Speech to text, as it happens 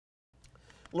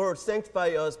Lord, sanctify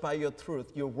us by your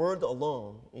truth. Your word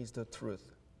alone is the truth.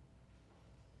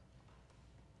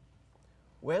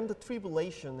 When the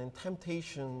tribulation and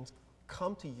temptations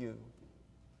come to you,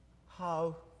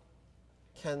 how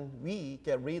can we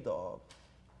get rid of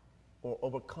or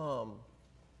overcome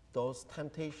those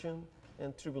temptations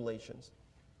and tribulations?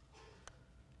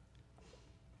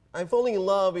 I'm falling in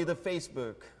love with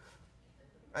Facebook.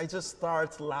 I just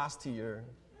started last year.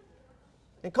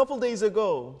 A couple days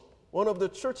ago, one of the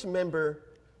church members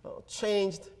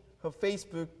changed her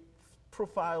Facebook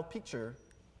profile picture.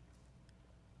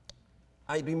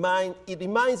 It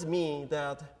reminds me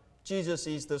that Jesus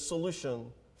is the solution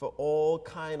for all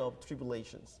kinds of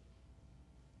tribulations.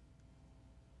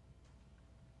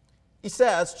 It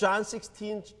says, John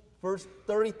 16, verse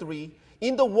 33,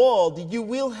 in the world you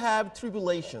will have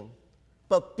tribulation,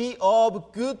 but be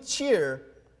of good cheer.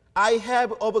 I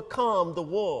have overcome the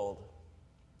world.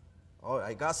 Oh,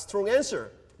 I got a strong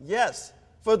answer. Yes,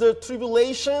 for the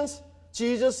tribulations,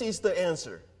 Jesus is the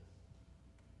answer.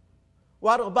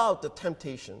 What about the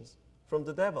temptations from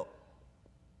the devil?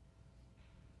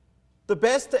 The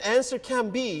best answer can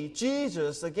be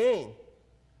Jesus again.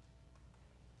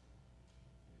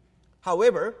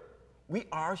 However, we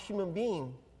are human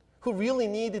beings who really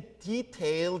need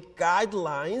detailed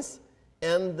guidelines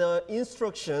and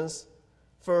instructions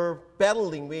for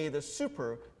battling with the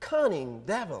super cunning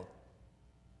devil.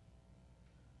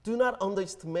 Do not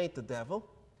underestimate the devil,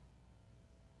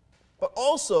 but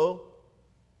also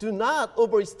do not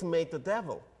overestimate the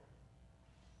devil,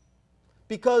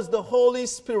 because the Holy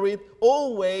Spirit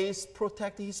always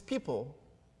protects his people.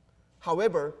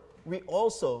 However, we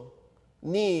also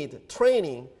need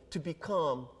training to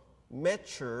become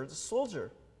matured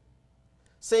soldier.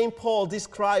 St. Paul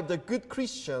described a good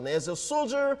Christian as a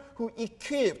soldier who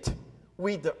equipped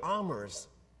with the armors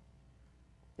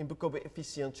in book of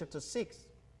Ephesians chapter 6.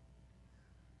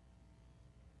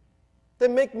 That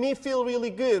make me feel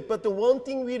really good, but the one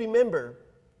thing we remember,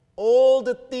 all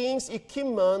the things,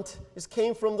 equipment,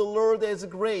 came from the Lord as a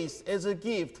grace, as a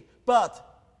gift.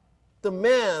 But the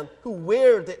man who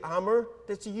wears the armor,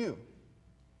 that's you.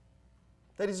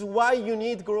 That is why you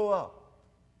need to grow up.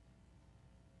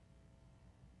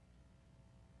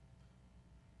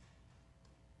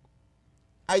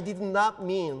 I did not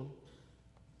mean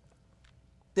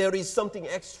there is something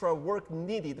extra work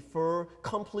needed for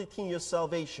completing your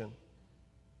salvation,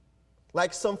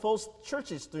 like some false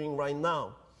churches doing right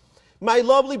now. My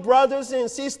lovely brothers and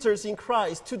sisters in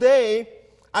Christ, today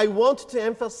I want to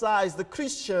emphasize the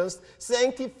Christian's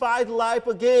sanctified life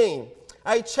again.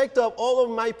 I checked up all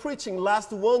of my preaching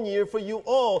last 1 year for you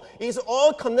all. It's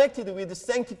all connected with the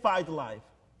sanctified life.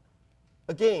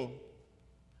 Again,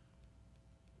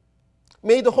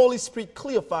 may the Holy Spirit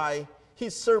clarify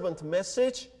his servant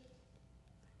message.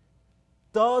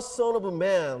 The Son of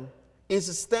Man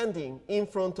is standing in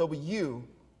front of you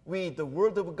with the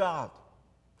Word of God.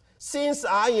 Since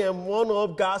I am one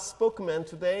of God's spokesmen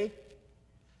today,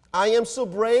 I am so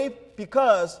brave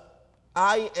because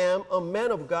I am a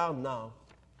man of God now.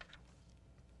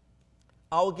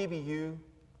 I'll give you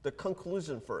the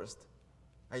conclusion first.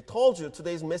 I told you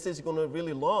today's message is going to be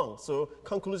really long, so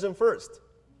conclusion first.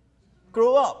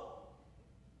 Grow up.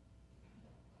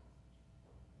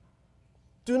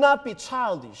 Do not be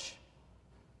childish.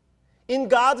 In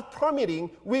God's permitting,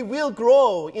 we will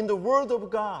grow in the Word of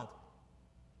God.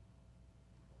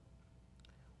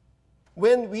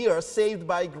 When we are saved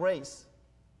by grace,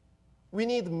 we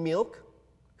need milk,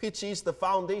 which is the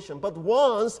foundation. But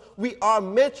once we are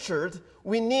matured,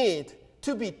 we need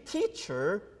to be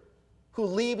teachers who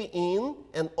live in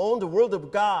and on the Word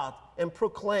of God and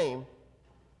proclaim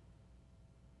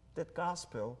that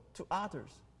gospel to others.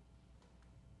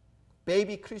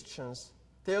 Baby Christians,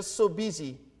 they are so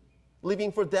busy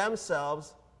living for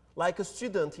themselves like a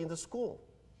student in the school.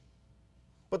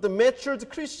 But the matured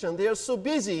Christian, they are so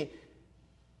busy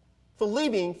for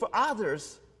living for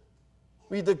others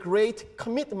with the great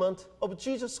commitment of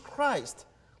Jesus Christ,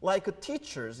 like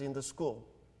teachers in the school.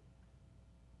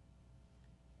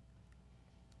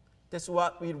 That's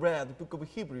what we read, the book of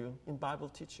Hebrew in Bible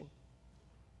teaching.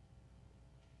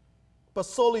 But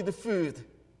solid food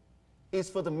is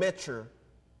for the mature.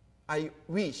 I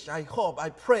wish, I hope, I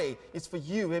pray it's for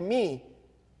you and me,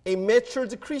 a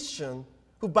matured Christian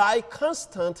who by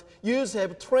constant use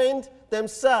have trained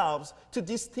themselves to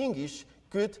distinguish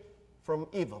good from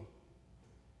evil.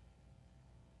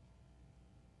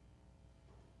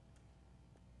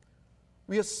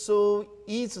 We are so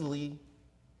easily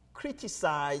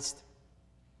criticized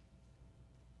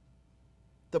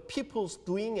the people's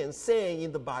doing and saying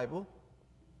in the Bible.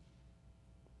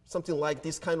 something like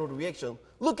this kind of reaction.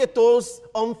 Look at those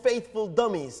unfaithful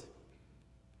dummies.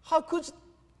 How could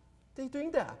they doing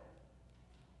that?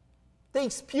 They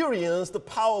experienced the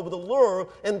power of the Lord,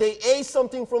 and they ate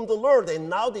something from the Lord, and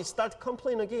now they start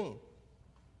complaining again.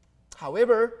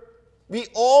 However, we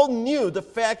all knew the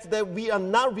fact that we are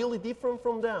not really different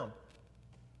from them.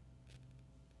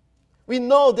 We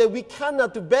know that we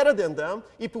cannot do better than them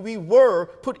if we were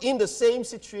put in the same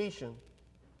situation.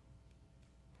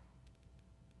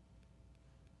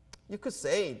 You could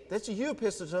say, that's you,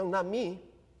 Pastor John, not me.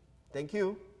 Thank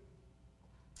you.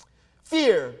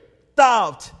 Fear,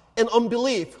 doubt, and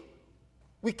unbelief.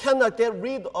 We cannot get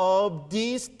rid of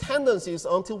these tendencies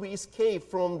until we escape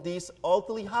from this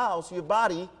earthly house, your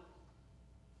body.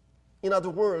 In other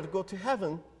words, go to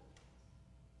heaven.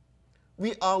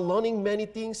 We are learning many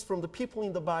things from the people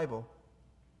in the Bible.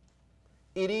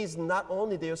 It is not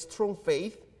only their strong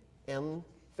faith and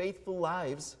faithful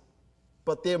lives,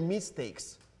 but their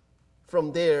mistakes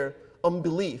from their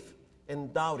unbelief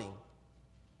and doubting.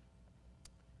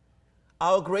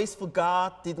 Our graceful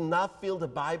God did not fill the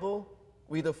Bible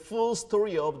with a full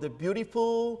story of the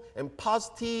beautiful and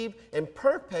positive and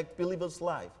perfect believer's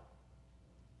life.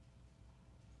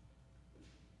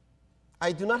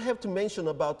 I do not have to mention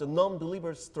about the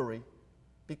non-believer's story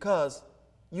because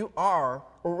you are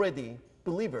already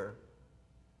believer.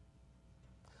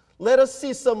 Let us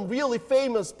see some really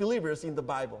famous believers in the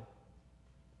Bible.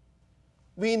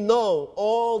 We know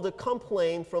all the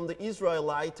complaint from the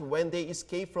Israelites when they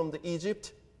escaped from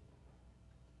Egypt.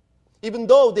 Even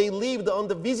though they lived on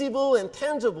the visible and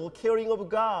tangible caring of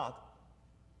God.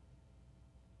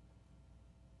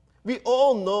 We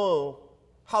all know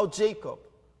how Jacob,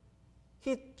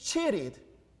 he cheated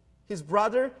his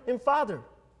brother and father.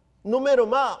 No matter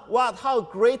how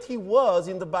great he was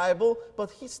in the Bible,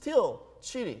 but he still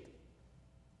cheated.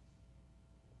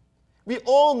 We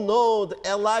all know that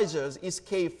Elijah's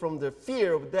escape from the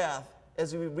fear of death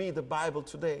as we read the Bible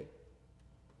today.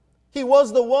 He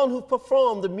was the one who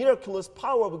performed the miraculous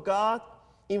power of God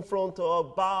in front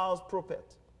of Baal's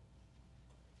prophet.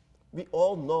 We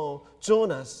all know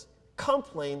Jonah's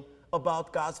complaint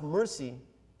about God's mercy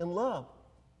and love.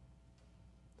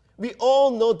 We all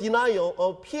know denial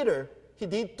of Peter. He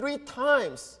did 3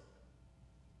 times.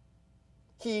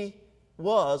 He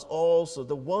was also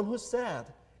the one who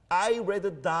said, "I rather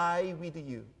die with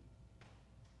you."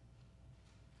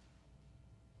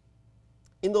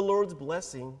 In the Lord's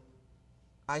blessing,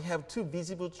 I have 2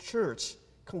 visible church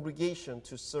congregations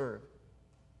to serve.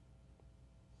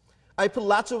 I put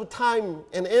lots of time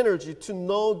and energy to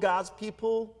know God's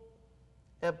people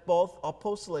at both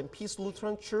Apostle and Peace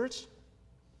Lutheran Church.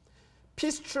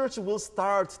 Peace Church will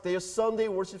start their Sunday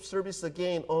worship service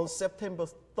again on September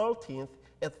 13th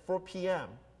at 4 p.m.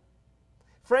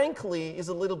 Frankly, it's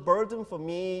a little burden for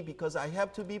me because I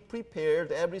have to be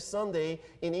prepared every Sunday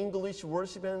in English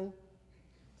worship and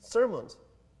sermons.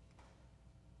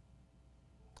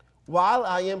 While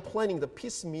I am planning the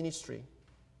peace ministry,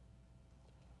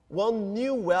 one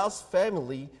new Welsh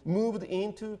family moved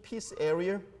into peace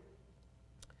area,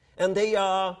 and they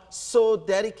are so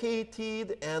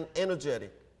dedicated and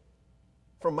energetic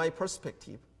from my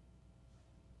perspective.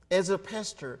 As a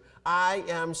pastor, I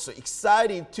am so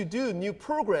excited to do new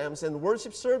programs and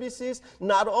worship services,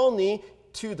 not only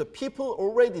to the people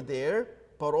already there,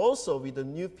 but also with the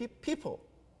new people.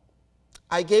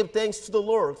 I gave thanks to the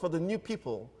Lord for the new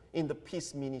people in the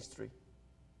peace ministry.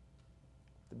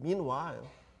 Meanwhile,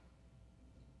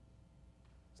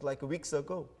 it's like weeks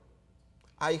ago,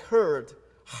 I heard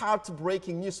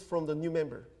heartbreaking news from the new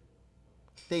member.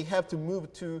 They have to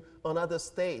move to another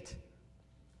state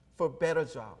for a better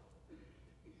job.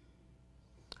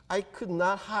 I could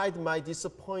not hide my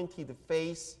disappointed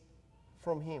face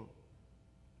from him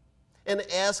and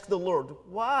ask the Lord,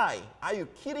 "Why? Are you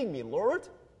kidding me, Lord?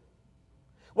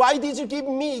 Why did you give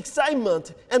me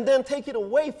excitement and then take it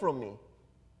away from me?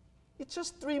 It's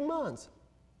just 3 months."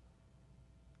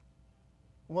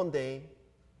 One day,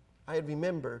 I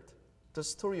remembered the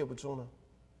story of Jonah.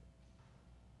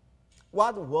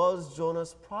 What was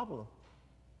Jonah's problem?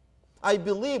 I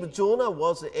believe Jonah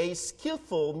was a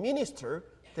skillful minister.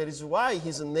 That is why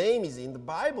his name is in the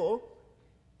Bible.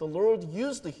 The Lord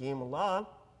used him a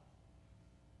lot.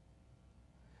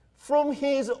 From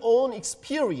his own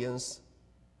experience,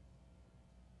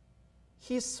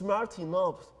 he's smart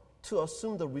enough to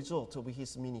assume the result of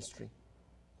his ministry.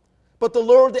 But the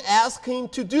Lord asked him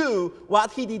to do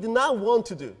what he did not want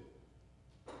to do.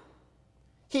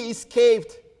 He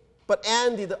escaped, but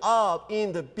ended up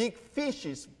in the big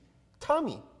fish's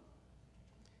tummy.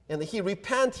 And he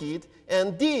repented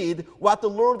and did what the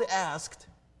Lord asked.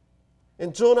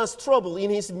 And Jonah's trouble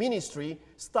in his ministry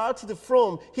started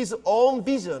from his own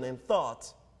vision and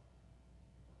thought.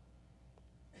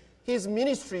 His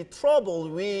ministry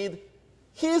troubled with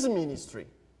his ministry.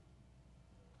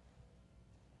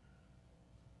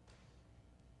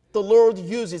 The Lord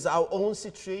uses our own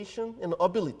situation and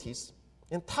abilities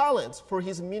and talents for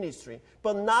his ministry,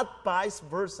 but not vice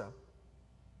versa.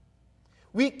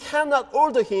 We cannot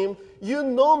order him, you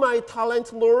know my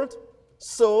talent, Lord,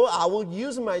 so I will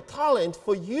use my talent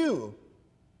for you.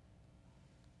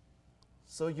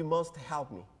 So you must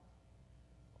help me.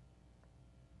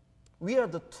 We are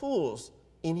the tools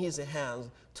in his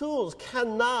hands. Tools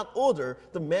cannot order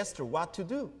the master what to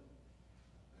do.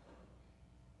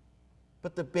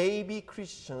 But the baby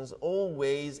Christians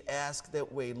always ask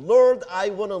that way. Lord, I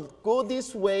want to go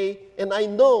this way, and I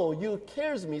know you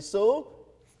cares me, so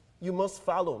you must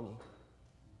follow me.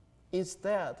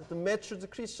 Instead, the matured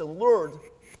Christian, Lord,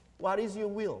 what is your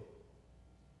will?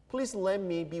 Please let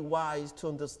me be wise to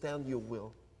understand your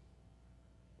will.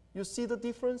 You see the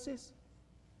differences?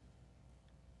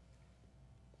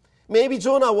 Maybe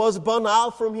Jonah was burned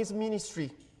out from his ministry.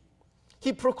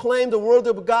 He proclaimed the word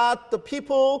of God, the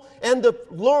people, and the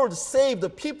Lord saved the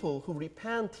people who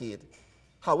repented.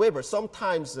 However,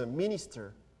 sometimes a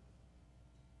minister,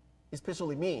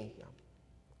 especially me,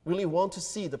 really want to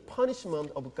see the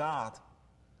punishment of God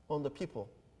on the people,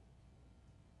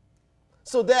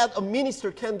 so that a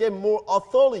minister can get more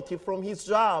authority from his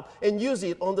job and use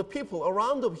it on the people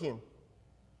around him.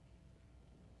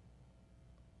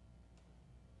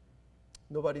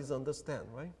 Nobody's understand,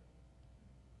 right?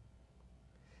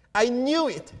 I knew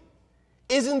it.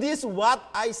 Isn't this what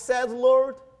I said,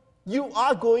 Lord? You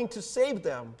are going to save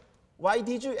them. Why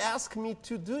did you ask me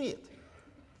to do it?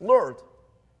 Lord,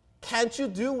 can't you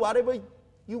do whatever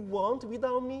you want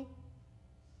without me?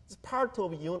 It's part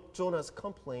of Jonah's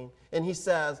complaint. And he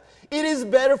says, it is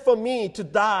better for me to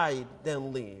die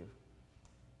than live.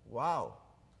 Wow.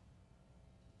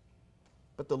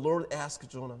 But the Lord asked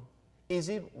Jonah, is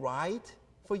it right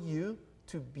for you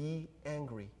to be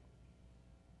angry?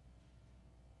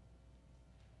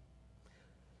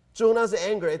 Jonah's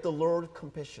anger at the Lord's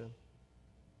compassion.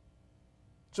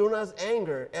 Jonah's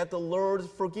anger at the Lord's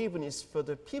forgiveness for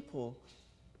the people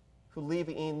who live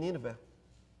in Nineveh.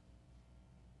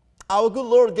 Our good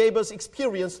Lord gave us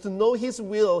experience to know his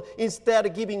will instead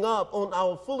of giving up on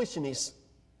our foolishness.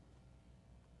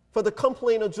 For the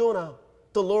complaint of Jonah,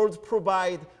 the Lord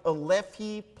provided a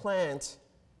leafy plant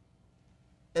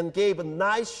and gave a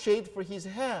nice shade for his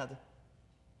head.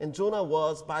 And Jonah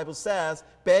was, Bible says,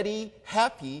 very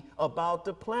happy about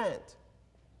the plant.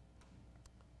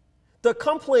 The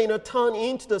complainer turned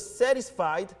into the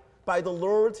satisfied by the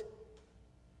Lord's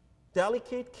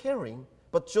delicate caring,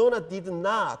 but Jonah did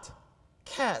not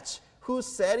catch who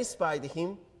satisfied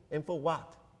him and for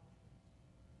what.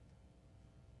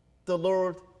 The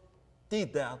Lord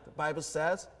did that, the Bible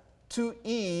says, to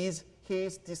ease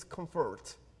his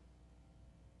discomfort.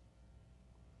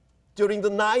 During the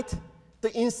night,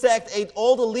 the insect ate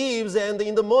all the leaves, and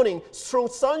in the morning, strong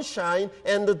sunshine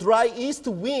and the dry east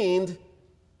wind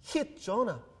hit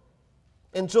Jonah.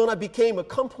 And Jonah became a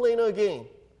complainer again.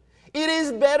 It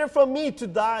is better for me to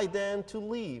die than to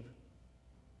live.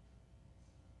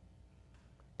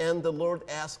 And the Lord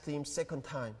asked him second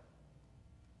time,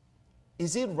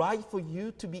 is it right for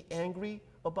you to be angry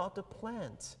about the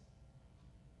plant?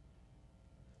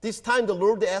 This time the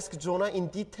Lord asked Jonah in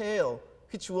detail,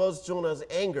 which was Jonah's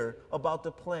anger about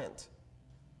the plant.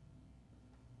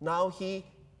 Now he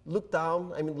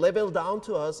leveled down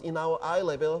to us in our eye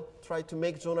level, try to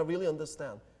make Jonah really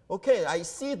understand. Okay, I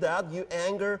see that you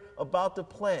anger about the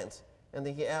plant. And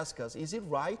then he asked us, is it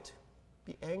right to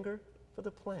be angry for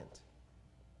the plant?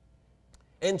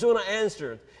 And Jonah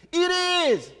answered, it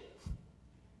is!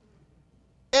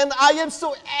 And I am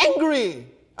so angry.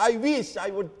 I wish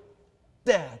I were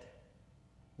dead.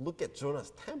 Look at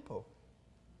Jonah's temper.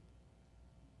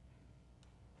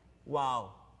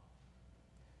 Wow.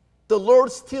 The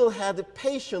Lord still had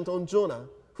patience on Jonah,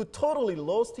 who totally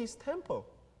lost his temper.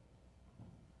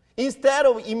 Instead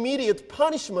of immediate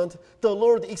punishment, the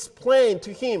Lord explained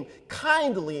to him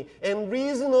kindly and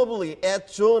reasonably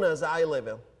at Jonah's eye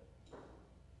level.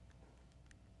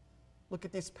 Look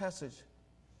at this passage.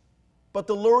 But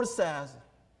the Lord says,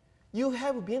 you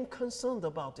have been concerned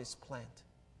about this plant,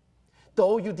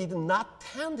 though you did not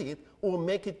tend it or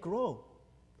make it grow.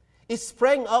 It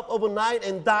sprang up overnight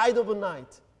and died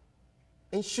overnight.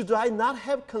 And should I not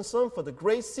have concern for the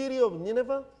great city of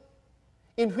Nineveh,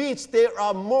 in which there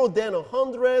are more than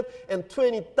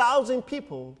 120,000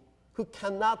 people who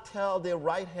cannot tell their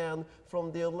right hand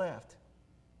from their left,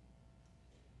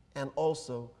 and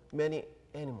also many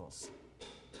animals.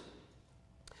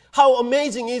 How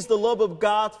amazing is the love of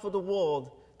God for the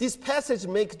world. This passage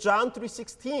makes John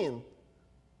 3:16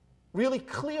 really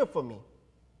clear for me.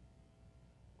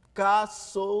 God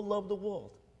so loved the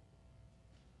world.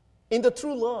 In the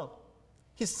true love,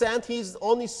 He sent His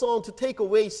only Son to take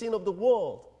away sin of the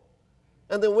world.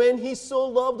 And then when He so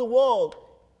loved the world,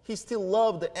 He still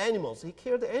loved the animals. He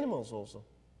cared the animals also.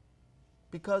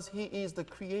 Because He is the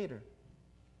Creator.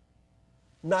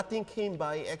 Nothing came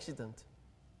by accident.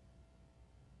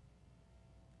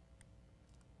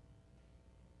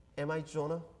 Am I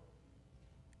Jonah?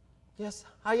 Yes,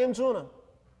 I am Jonah.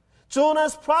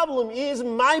 Jonah's problem is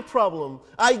my problem.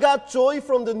 I got joy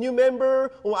from the new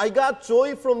member, or I got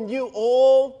joy from you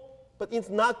all, but it's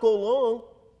not go long.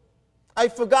 I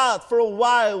forgot for a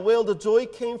while where the joy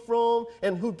came from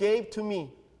and who gave to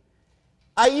me.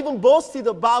 I even boasted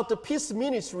about the peace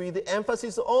ministry, the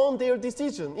emphasis on their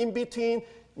decision in between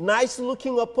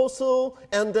nice-looking apostle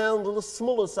and then a little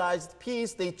smaller-sized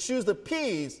piece. They choose the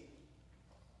peace.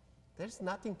 There's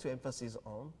nothing to emphasize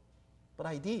on, but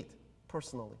I did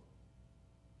personally.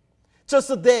 Just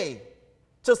a day,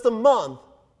 just a month,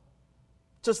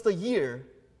 just a year.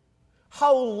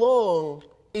 How long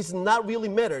is not really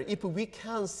matter if we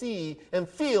can see and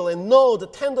feel and know the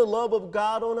tender love of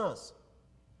God on us.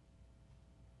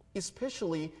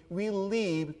 Especially we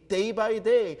live day by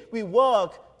day. We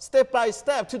walk step by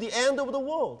step to the end of the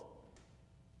world.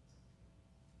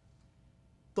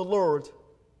 The Lord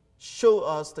showed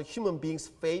us the human being's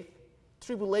faith,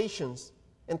 tribulations,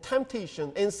 and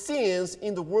temptation and sins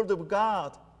in the Word of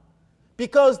God.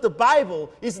 Because the Bible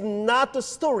is not the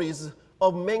stories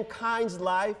of mankind's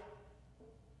life,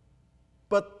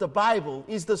 but the Bible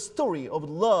is the story of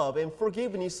love and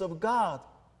forgiveness of God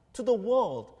to the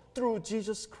world through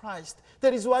Jesus Christ.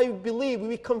 That is why we believe,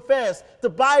 we confess, the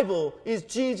Bible is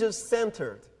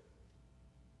Jesus-centered.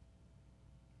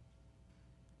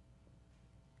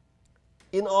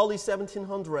 In early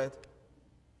 1700,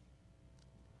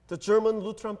 the German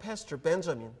Lutheran pastor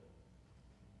Benjamin,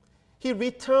 he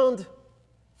returned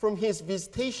from his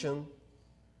visitation,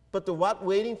 but what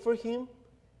waiting for him?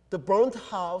 The burnt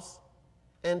house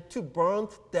and to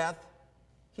burnt death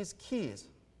his kids.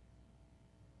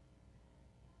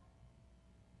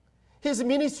 His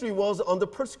ministry was under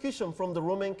persecution from the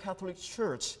Roman Catholic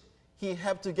Church. He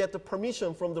had to get the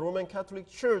permission from the Roman Catholic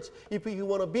Church if he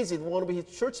want to visit, want to be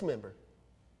his church member.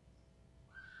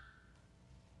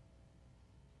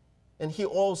 And he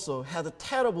also had a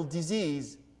terrible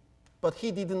disease, but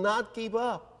he did not give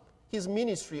up his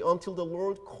ministry until the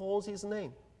Lord calls his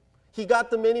name. He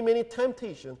got the many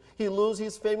temptations. He lost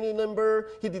his family member.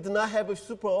 He did not have a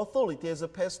super authority as a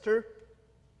pastor.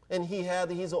 And he had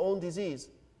his own disease.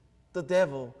 The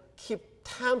devil kept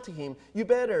tempting him. You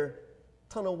better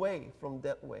turn away from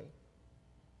that way.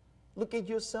 Look at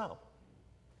yourself.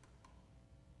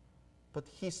 But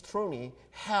he strongly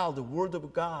held the Word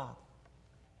of God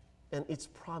and its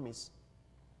promise.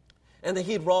 And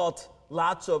he wrote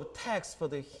lots of texts for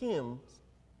the hymns.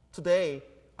 Today,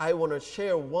 I want to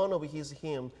share one of his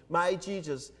hymns, My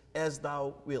Jesus, As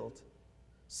Thou Wilt.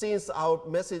 Since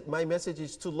my message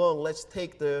is too long, let's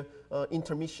take the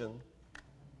intermission.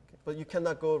 Okay, but you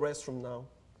cannot go restroom now.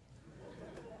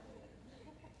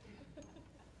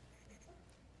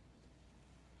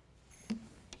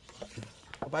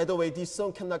 By the way, this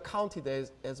song cannot count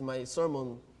it as my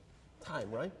sermon time,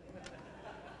 right?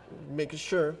 Make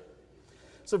sure.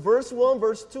 So verse 1,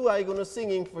 verse 2, I'm going to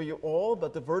sing for you all,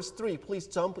 but the verse 3, please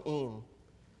jump in.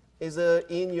 Is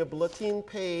in your bulletin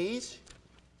page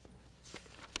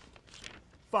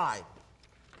 5.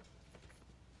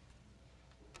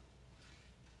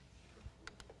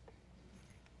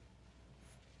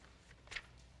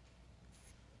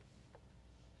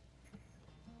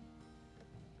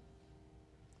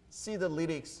 See the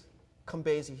lyrics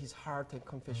conveys his heart and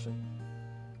confession.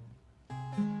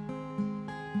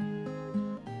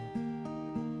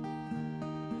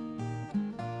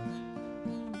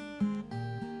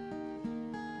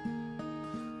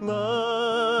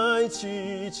 My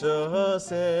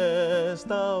Jesus, as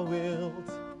thou wilt,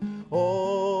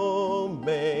 oh,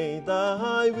 may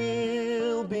thy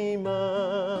will be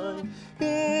mine.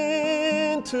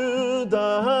 Into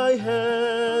thy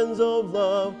hands of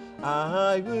love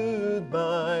I would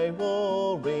my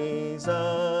all resign.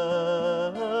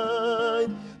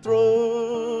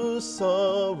 Through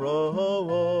sorrow,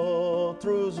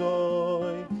 through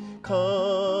joy,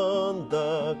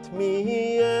 conduct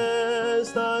me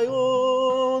as thy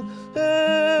own,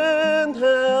 and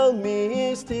help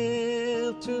me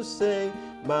still to say,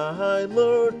 my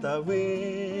Lord, thy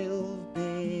will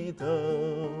be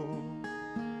done.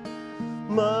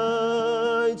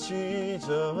 My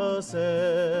Jesus,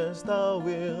 as thou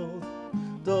wilt,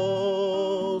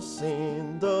 those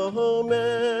in the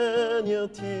many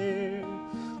tear,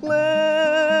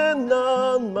 let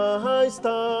not my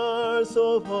stars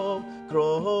of hope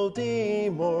grow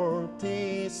dim or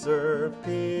disappear.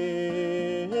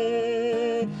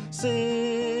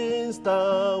 Since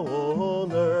thou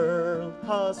on earth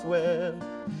hast wept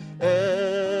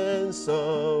and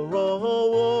sorrow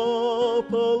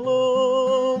up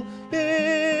alone,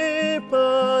 if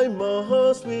I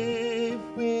must weep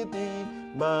with thee,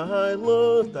 my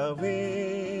Lord, thy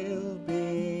will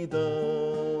be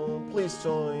done. Please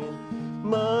join.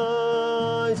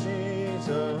 My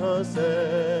Jesus,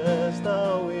 as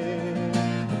thou wilt,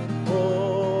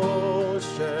 all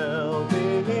shall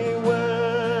be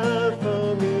well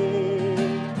for me.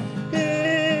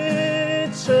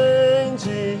 Each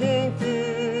changing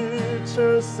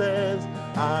future sense,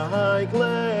 I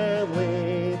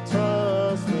gladly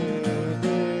trust with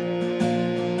thee.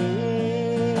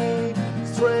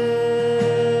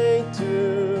 Straight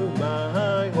to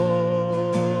my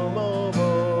home of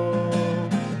home,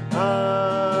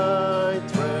 I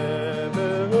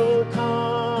travel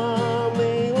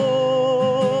calmly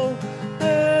on,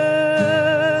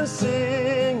 and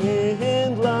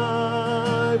singing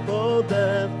life or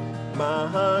death,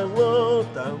 my Lord,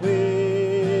 thy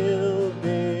will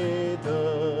be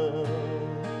done.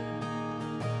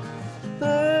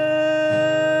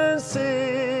 And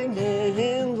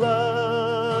singing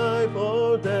life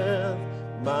or death,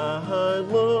 my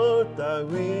Lord, thy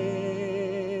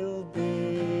will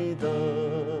be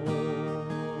done.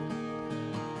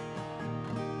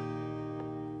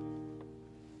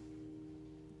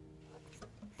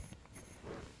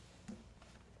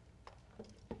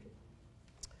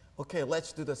 Okay,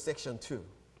 let's do the section 2.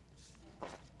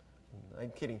 I'm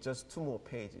kidding, just 2 more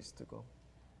pages to go.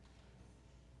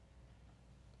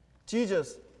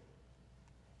 Jesus,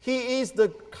 he is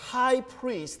the high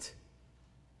priest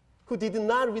who did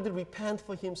not really repent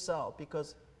for himself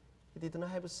because he did not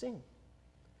have a sin.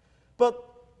 But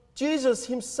Jesus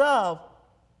himself,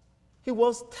 he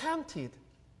was tempted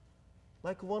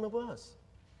like one of us.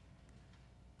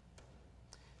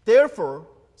 Therefore,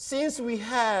 since we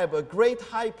have a great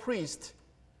high priest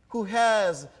who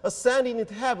has ascended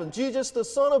into heaven, Jesus, the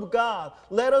Son of God,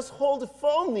 let us hold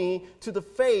firmly to the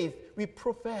faith we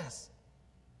profess.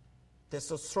 That's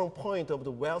a strong point of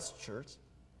the Welsh Church.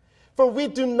 For we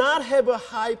do not have a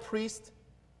high priest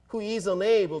who is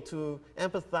unable to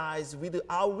empathize with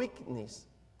our weakness,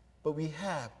 but we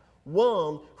have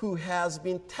one who has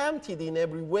been tempted in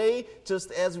every way, just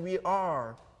as we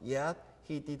are, yet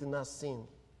he did not sin.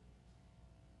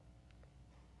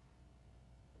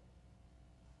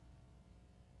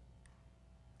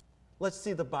 Let's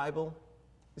see the Bible,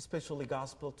 especially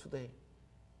Gospel today.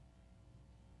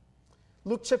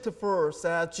 Luke chapter 4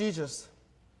 said Jesus,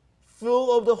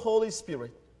 full of the Holy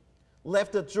Spirit,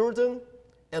 left the Jordan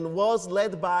and was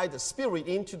led by the Spirit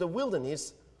into the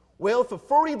wilderness, where for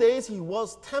 40 days he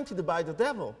was tempted by the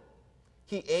devil.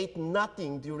 He ate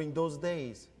nothing during those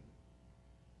days,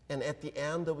 and at the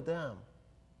end of them,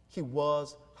 he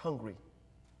was hungry.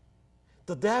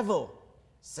 The devil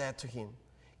said to him,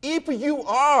 if you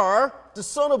are the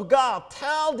Son of God,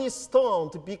 tell this stone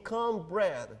to become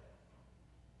bread.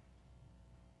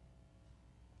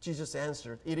 Jesus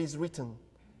answered, it is written,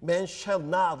 man shall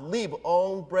not live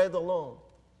on bread alone.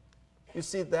 You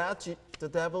see that the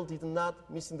devil did not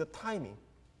miss the timing.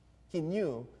 He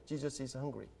knew Jesus is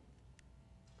hungry.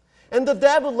 And the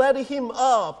devil led him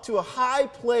up to a high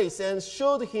place and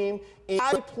showed him a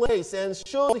high place and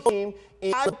showed him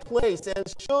a high place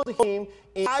and showed him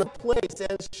a high place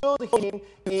and showed him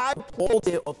a high place.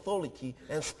 Their authority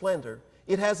and splendor.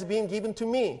 It has been given to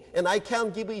me, and I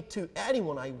can't give it to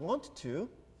anyone I want to.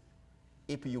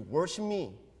 If you worship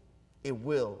me, it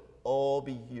will all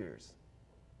be yours.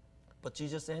 But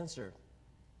Jesus answered,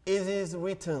 it is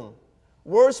written,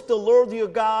 worship the Lord your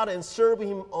God and serve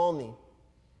him only.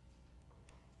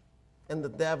 And the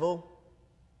devil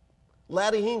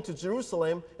led him to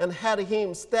Jerusalem and had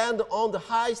him stand on the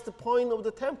highest point of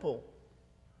the temple.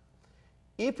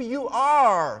 If you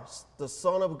are the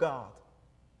Son of God,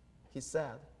 he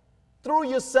said, throw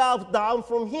yourself down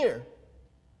from here,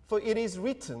 for it is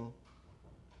written,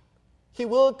 he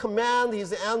will command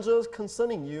his angels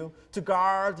concerning you to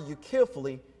guard you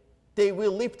carefully. They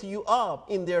will lift you up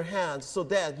in their hands so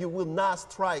that you will not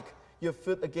strike your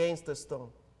foot against a stone.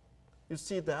 You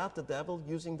see that, the devil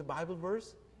using the Bible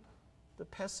verse, the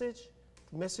passage,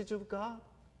 the message of God.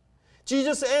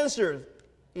 Jesus answered,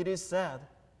 it is said,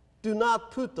 do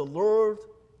not put the Lord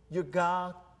your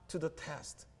God to the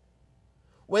test.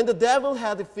 When the devil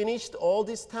had finished all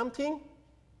this tempting,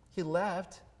 he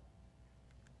left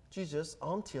Jesus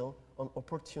until an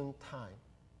opportune time.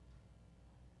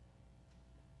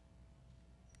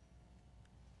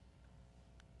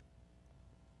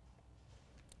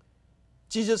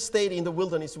 Jesus stayed in the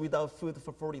wilderness without food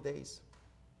for 40 days.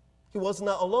 He was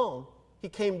not alone. He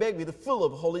came back with full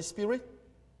of Holy Spirit.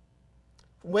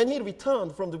 When he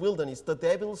returned from the wilderness, the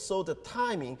devil saw the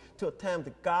timing to tempt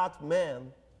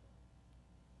God-man.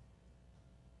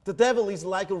 The devil is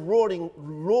like a roaring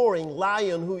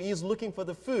lion who is looking for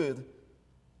the food.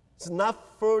 It's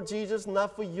not for Jesus,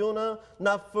 not for Jonah,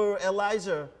 not for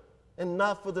Elijah, and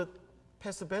not for the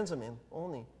Pastor Benjamin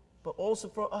only, but also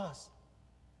for us.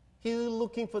 He's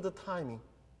looking for the timing.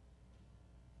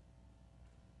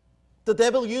 The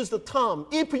devil used the term,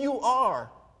 if you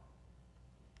are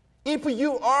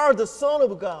the Son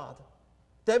of God.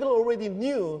 The devil already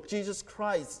knew Jesus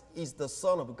Christ is the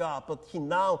Son of God, but he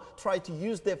now tried to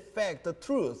use that fact, the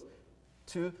truth,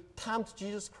 to tempt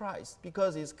Jesus Christ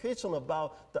because he's question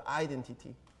about the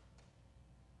identity.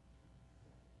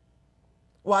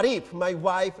 What if my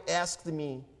wife asked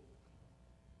me,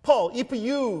 Paul, if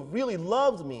you really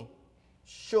loved me,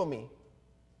 show me.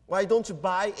 Why don't you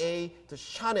buy the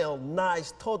Chanel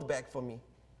nice tote bag for me?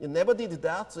 You never did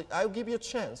that, so I'll give you a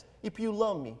chance if you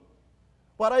love me.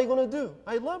 What are you going to do?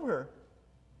 I love her.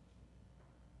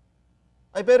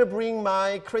 I better bring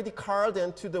my credit card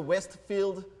and to the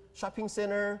Westfield shopping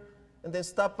center and then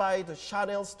stop by the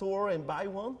Chanel store and buy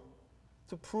one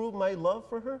to prove my love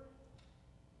for her.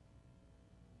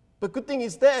 But good thing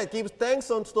is that, give thanks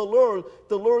unto the Lord.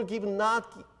 The Lord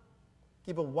not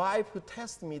give a wife who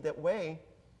tests me that way.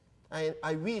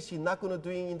 I wish he's not going to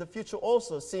do it in the future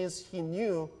also, since she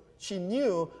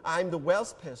knew I'm the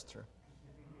wealth pastor.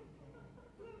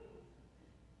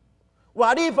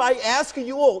 What if I ask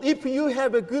you all, if you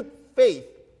have a good faith,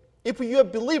 if you're a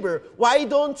believer, why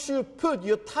don't you put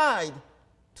your tithe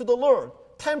to the Lord,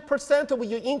 10% of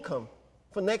your income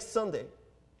for next Sunday?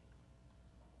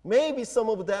 Maybe some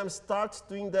of them start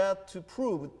doing that to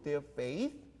prove their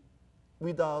faith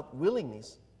without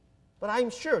willingness. But I'm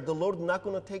sure the Lord is not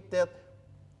going to take that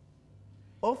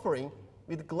offering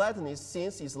with gladness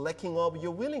since he's lacking of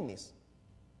your willingness.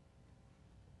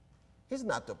 He's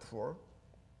not the poor.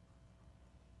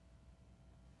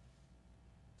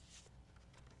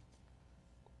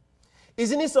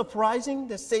 Isn't it surprising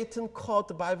that Satan caught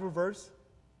the Bible verse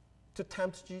to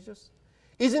tempt Jesus?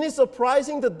 Isn't it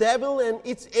surprising the devil and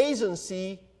its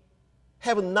agency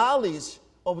have knowledge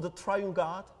of the triune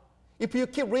God? If you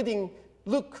keep reading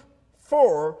Luke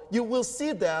 4, you will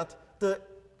see that the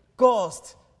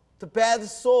ghost, the bad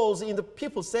souls in the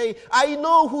people say, I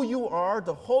know who you are,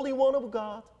 the Holy One of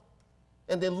God.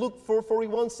 And then Luke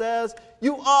 4:41 says,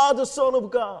 you are the Son of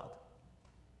God.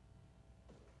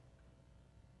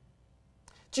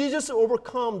 Jesus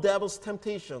overcome devil's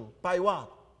temptation by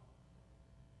what?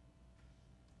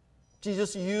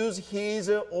 Jesus used his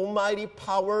almighty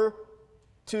power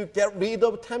to get rid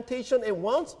of temptation at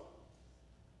once?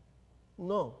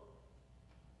 No.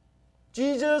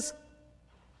 Jesus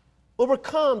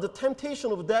overcome the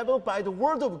temptation of the devil by the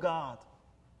word of God.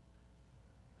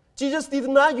 Jesus did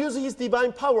not use his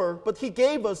divine power, but he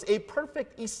gave us a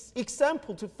perfect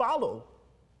example to follow.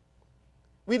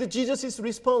 With Jesus'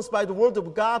 response by the word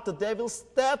of God, the devil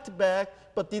stepped back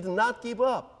but did not give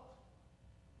up.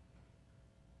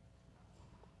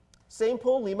 St.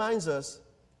 Paul reminds us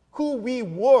who we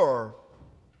were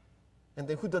and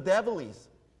then who the devil is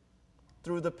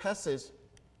through the passage.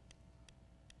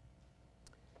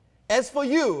 As for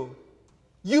you,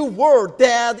 you were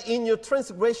dead in your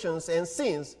transgressions and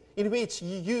sins, in which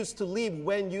you used to live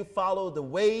when you followed the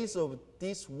ways of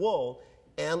this world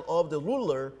and of the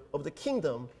ruler of the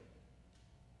kingdom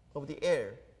of the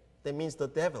air. That means the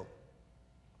devil.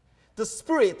 The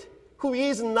spirit who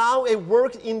is now at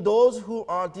work in those who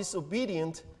are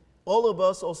disobedient, all of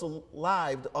us also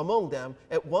lived among them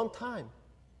at one time,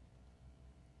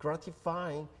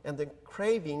 gratifying and the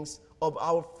cravings of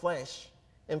our flesh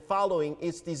and following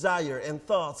its desire and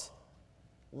thoughts.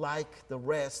 Like the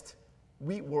rest,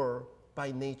 we were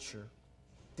by nature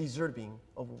deserving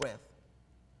of wrath.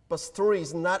 But story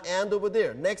is not end over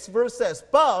there. Next verse says,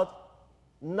 but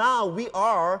now we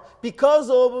are, because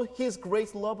of his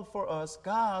great love for us,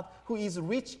 God, who is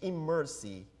rich in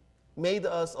mercy, made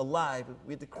us alive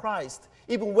with Christ.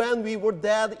 Even when we were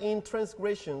dead in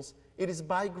transgressions, it is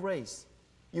by grace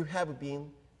you have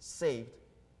been saved.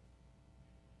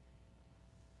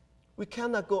 We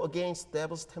cannot go against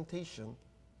devil's temptation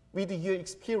with your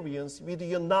experience, with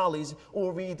your knowledge,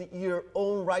 or with your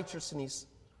own righteousness.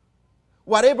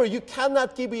 Whatever, you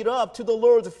cannot give it up to the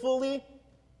Lord fully,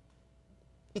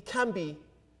 It can be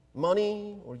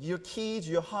money or your kids,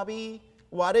 your hobby,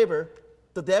 whatever.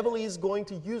 The devil is going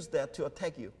to use that to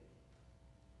attack you.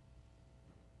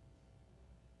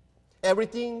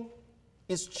 Everything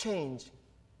is changed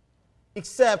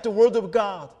except the Word of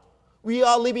God. We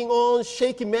are living on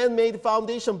shaky man-made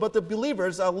foundation, but the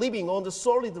believers are living on the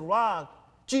solid rock,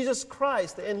 Jesus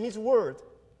Christ and His Word.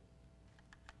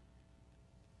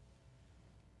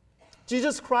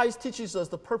 Jesus Christ teaches us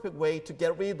the perfect way to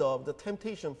get rid of the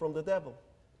temptation from the devil.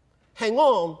 Hang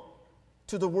on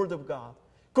to the Word of God.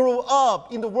 Grow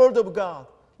up in the Word of God.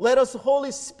 Let the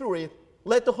Holy Spirit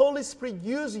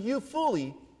use you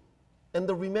fully. And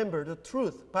remember the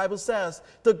truth. The Bible says,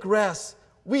 the grass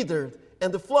withered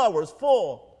and the flowers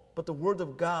fall, but the Word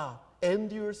of God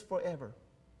endures forever.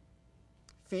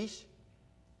 Fish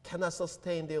cannot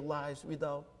sustain their lives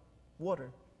without water.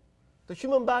 The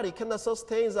human body cannot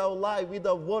sustain our life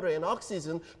without water and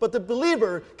oxygen, but the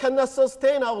believer cannot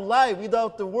sustain our life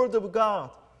without the Word of God.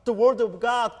 The Word of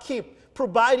God keeps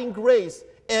providing grace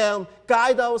and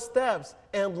guide our steps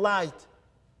and light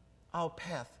our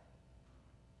path.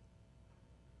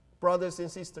 Brothers and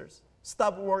sisters,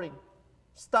 stop worrying,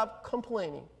 stop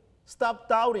complaining, stop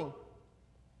doubting,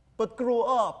 but grow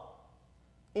up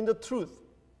in the truth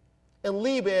and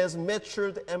live as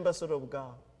matured ambassador of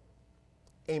God.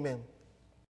 Amen.